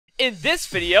In this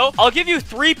video, I'll give you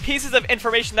 3 pieces of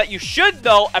information that you should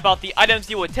know about the items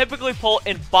you would typically pull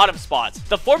in bottom spots.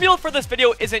 The formula for this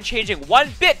video isn't changing one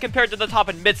bit compared to the top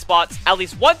and mid spots. At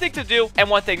least one thing to do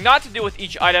and one thing not to do with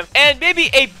each item, and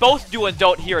maybe a both do and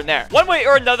don't here and there. One way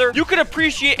or another, you could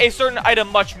appreciate a certain item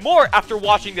much more after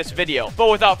watching this video.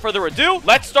 But without further ado,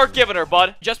 let's start giving her,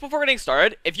 bud. Just before getting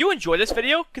started, if you enjoy this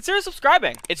video, consider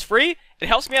subscribing. It's free. It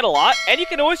helps me out a lot, and you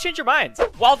can always change your minds.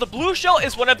 While the blue shell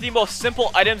is one of the most simple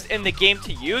items in the game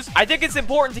to use, I think it's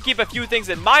important to keep a few things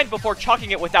in mind before chucking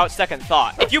it without second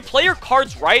thought. If you play your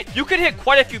cards right, you could hit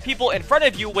quite a few people in front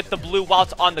of you with the blue while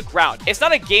it's on the ground. It's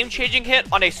not a game-changing hit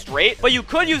on a straight, but you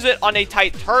could use it on a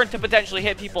tight turn to potentially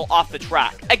hit people off the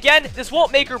track. Again, this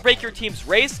won't make or break your team's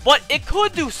race, but it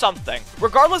could do something.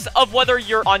 Regardless of whether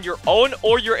you're on your own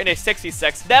or you're in a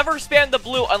 66, never spam the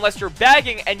blue unless you're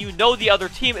bagging and you know the other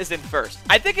team is in first.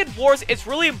 I think in wars, it's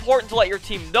really important to let your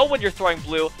team know when you're throwing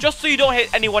blue, just so you don't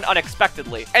hit anyone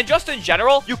unexpectedly. And just in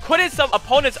general, you could hit some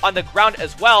opponents on the ground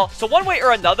as well, so one way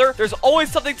or another, there's always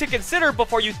something to consider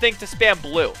before you think to spam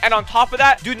blue. And on top of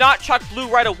that, do not chuck blue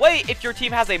right away if your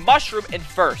team has a mushroom in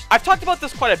first. I've talked about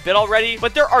this quite a bit already,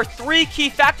 but there are 3 key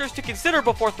factors to consider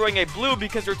before throwing a blue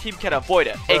because your team can avoid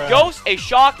it. A ghost, a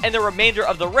shock, and the remainder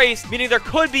of the race, meaning there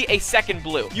could be a second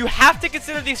blue. You have to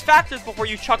consider these factors before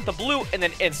you chuck the blue in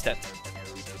an instant.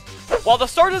 While the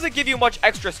star doesn't give you much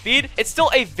extra speed, it's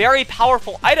still a very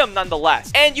powerful item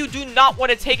nonetheless, and you do not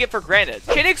want to take it for granted.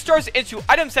 Chaining stars into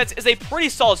item sets is a pretty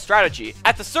solid strategy.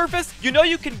 At the surface, you know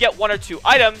you can get 1 or 2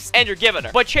 items, and you're giving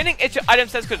her. But chaining into item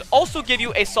sets could also give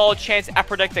you a solid chance at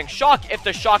predicting shock if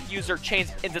the shock user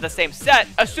chains into the same set,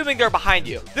 assuming they're behind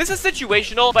you. This is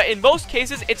situational, but in most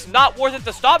cases, it's not worth it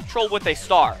to stop troll with a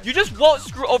star. You just won't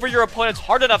screw over your opponents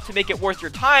hard enough to make it worth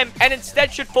your time, and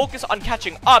instead should focus on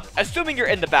catching up, assuming you're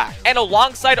in the back. And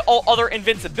alongside all other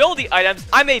invincibility items,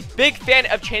 I'm a big fan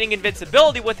of chaining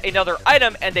invincibility with another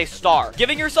item and a star.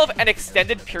 Giving yourself an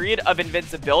extended period of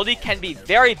invincibility can be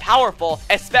very powerful,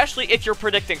 especially if you're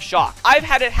predicting shock. I've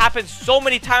had it happen so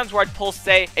many times where I'd pull,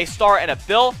 say, a star and a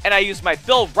bill, and I use my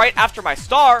bill right after my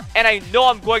star, and I know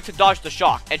I'm going to dodge the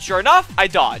shock. And sure enough, I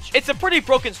dodge. It's a pretty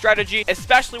broken strategy,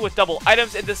 especially with double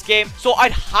items in this game, so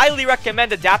I'd highly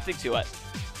recommend adapting to it.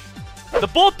 The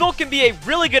bullet bill can be a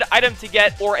really good item to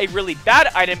get or a really bad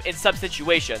item in some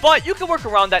situations, but you can work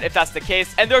around that if that's the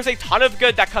case, and there's a ton of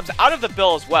good that comes out of the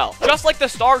bill as well. Just like the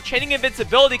star, chaining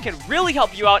invincibility can really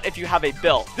help you out if you have a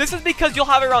bill. This is because you'll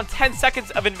have around 10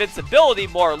 seconds of invincibility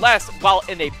more or less while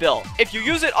in a bill. If you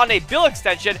use it on a bill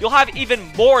extension, you'll have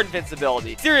even more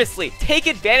invincibility. Seriously, take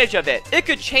advantage of it. It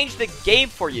could change the game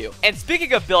for you. And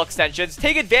speaking of bill extensions,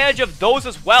 take advantage of those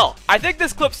as well. I think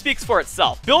this clip speaks for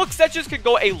itself. Bill extensions can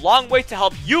go a long way to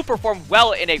help you perform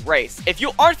well in a race. If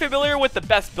you aren't familiar with the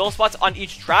best bill spots on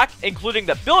each track, including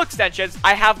the bill extensions,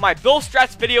 I have my bill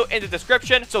strats video in the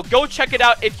description, so go check it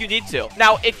out if you need to.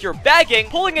 Now, if you're bagging,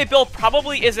 pulling a bill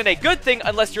probably isn't a good thing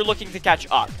unless you're looking to catch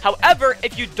up. However,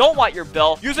 if you don't want your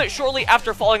bill, use it shortly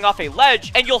after falling off a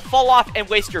ledge, and you'll fall off and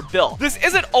waste your bill. This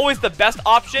isn't always the best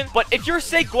option, but if you're,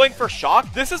 say, going for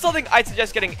shock, this is something I'd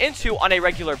suggest getting into on a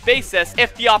regular basis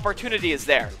if the opportunity is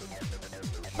there.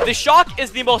 The shock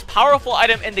is the most powerful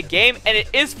item in the game, and it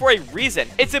is for a reason.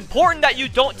 It's important that you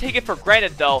don't take it for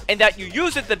granted though, and that you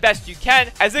use it the best you can,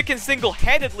 as it can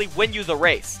single-handedly win you the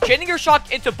race. Chaining your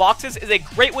shock into boxes is a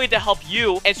great way to help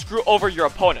you and screw over your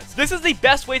opponents. This is the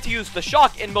best way to use the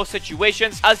shock in most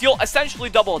situations, as you'll essentially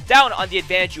double down on the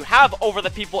advantage you have over the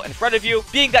people in front of you,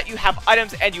 being that you have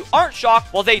items and you aren't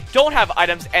shocked, while they don't have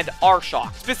items and are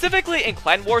shocked. Specifically in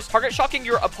Clan Wars, target shocking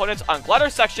your opponents on glider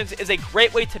sections is a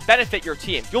great way to benefit your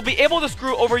team. You'll be able to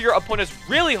screw over your opponents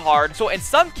really hard, so in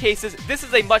some cases, this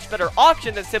is a much better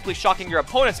option than simply shocking your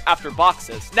opponents after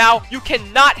boxes. Now, you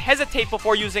cannot hesitate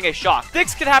before using a shock.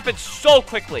 Things can happen so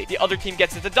quickly. The other team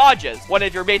gets into dodges, one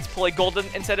of your mates pull a golden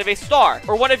instead of a star,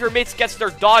 or one of your mates gets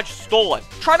their dodge stolen.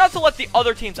 Try not to let the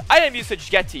other team's item usage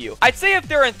get to you. I'd say if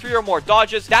they're in 3 or more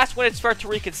dodges, that's when it's fair to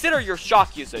reconsider your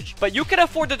shock usage, but you can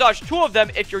afford to dodge 2 of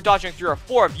them if you're dodging 3 or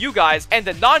 4 of you guys, and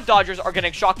the non-dodgers are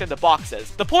getting shocked into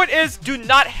boxes. The point is, do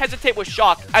not hesitate with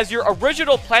shock, as your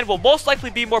original plan will most likely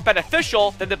be more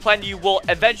beneficial than the plan you will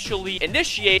eventually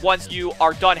initiate once you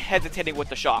are done hesitating with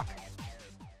the shock.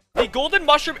 The golden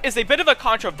mushroom is a bit of a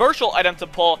controversial item to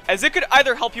pull, as it could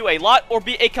either help you a lot or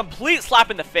be a complete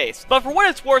slap in the face. But for what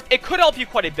it's worth, it could help you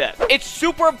quite a bit. It's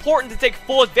super important to take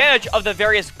full advantage of the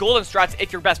various golden strats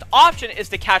if your best option is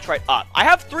to catch right up. I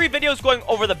have 3 videos going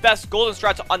over the best golden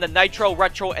strats on the Nitro,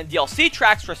 Retro, and DLC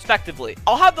tracks respectively.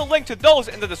 I'll have the link to those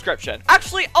in the description.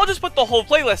 Actually, I'll just put the whole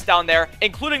playlist down there,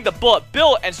 including the bullet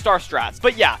bill and star strats.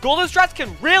 But yeah, golden strats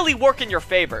can really work in your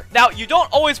favor. Now, you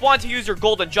don't always want to use your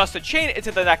golden just to chain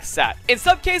into the next set. In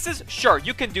some cases, sure,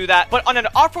 you can do that, but on an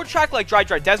off-road track like Dry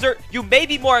Desert, you may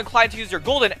be more inclined to use your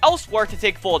golden elsewhere to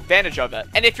take full advantage of it.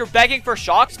 And if you're begging for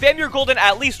shock, spam your golden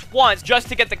at least once just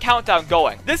to get the countdown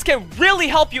going. This can really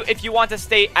help you if you want to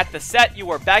stay at the set you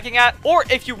were begging at, or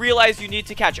if you realize you need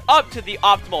to catch up to the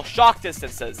optimal shock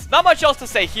distances. Not much else to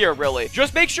say here, really.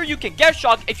 Just make sure you can get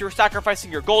shock if you're sacrificing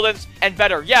your goldens, and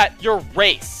better yet, your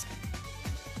race.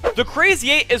 The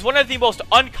Crazy 8 is one of the most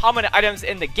uncommon items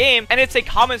in the game, and it's a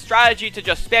common strategy to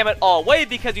just spam it all away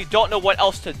because you don't know what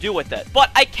else to do with it. But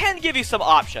I can give you some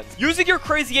options. Using your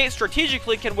Crazy 8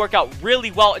 strategically can work out really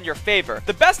well in your favor.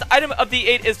 The best item of the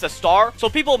 8 is the star, so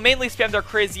people mainly spam their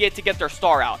Crazy 8 to get their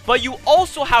star out. But you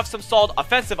also have some solid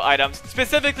offensive items,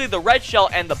 specifically the red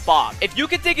shell and the bomb. If you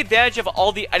can take advantage of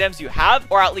all the items you have,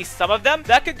 or at least some of them,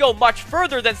 that could go much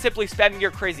further than simply spamming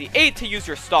your Crazy 8 to use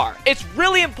your star. It's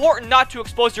really important not to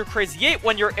expose your Crazy 8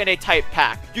 when you're in a tight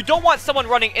pack. You don't want someone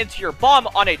running into your bomb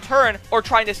on a turn or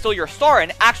trying to steal your star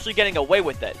and actually getting away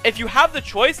with it. If you have the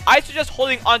choice, I suggest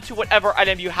holding onto whatever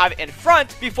item you have in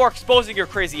front before exposing your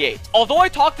Crazy 8. Although I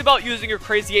talked about using your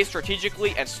Crazy 8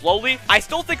 strategically and slowly, I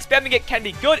still think spamming it can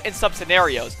be good in some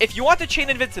scenarios. If you want to chain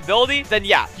invincibility, then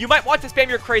yeah, you might want to spam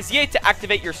your Crazy 8 to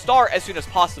activate your star as soon as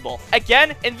possible.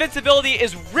 Again, invincibility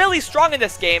is really strong in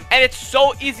this game, and it's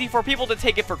so easy for people to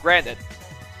take it for granted.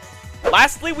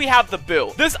 Lastly, we have the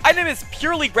Boo. This item is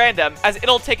purely random, as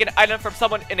it'll take an item from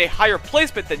someone in a higher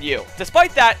placement than you.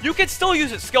 Despite that, you can still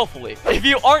use it skillfully. If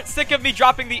you aren't sick of me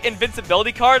dropping the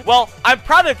invincibility card, well, I'm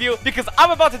proud of you because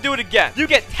I'm about to do it again. You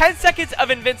get 10 seconds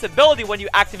of invincibility when you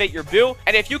activate your Boo,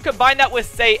 and if you combine that with,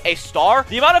 say, a star,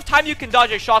 the amount of time you can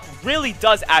dodge a shock really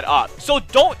does add up. So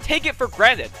don't take it for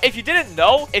granted. If you didn't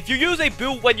know, if you use a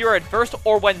Boo when you're in first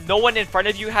or when no one in front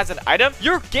of you has an item,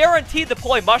 you're guaranteed to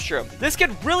pull a mushroom. This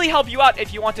can really help you out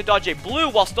if you want to dodge a blue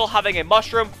while still having a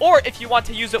mushroom, or if you want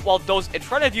to use it while those in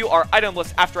front of you are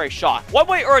itemless after a shot. One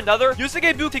way or another, using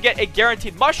a Boo to get a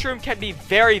guaranteed mushroom can be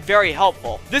very, very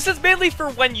helpful. This is mainly for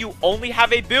when you only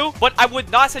have a Boo, but I would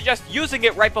not suggest using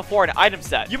it right before an item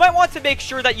set. You might want to make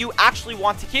sure that you actually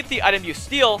want to keep the item you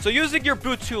steal, so using your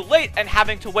Boo too late and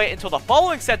having to wait until the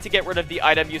following set to get rid of the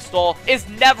item you stole is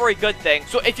never a good thing.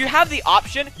 So if you have the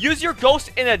option, use your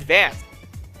ghost in advance.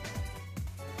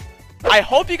 I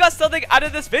hope you got something out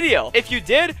of this video. If you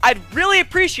did, I'd really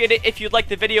appreciate it if you'd like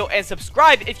the video and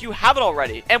subscribe if you haven't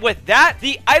already. And with that,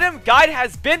 the item guide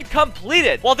has been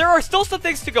completed. While there are still some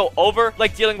things to go over,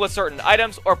 like dealing with certain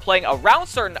items or playing around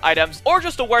certain items or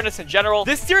just awareness in general,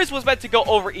 this series was meant to go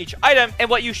over each item and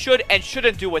what you should and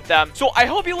shouldn't do with them. So I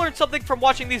hope you learned something from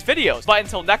watching these videos. But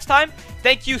until next time,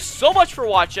 thank you so much for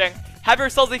watching. Have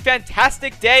yourselves a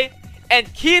fantastic day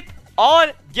and keep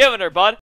on giving her, bud.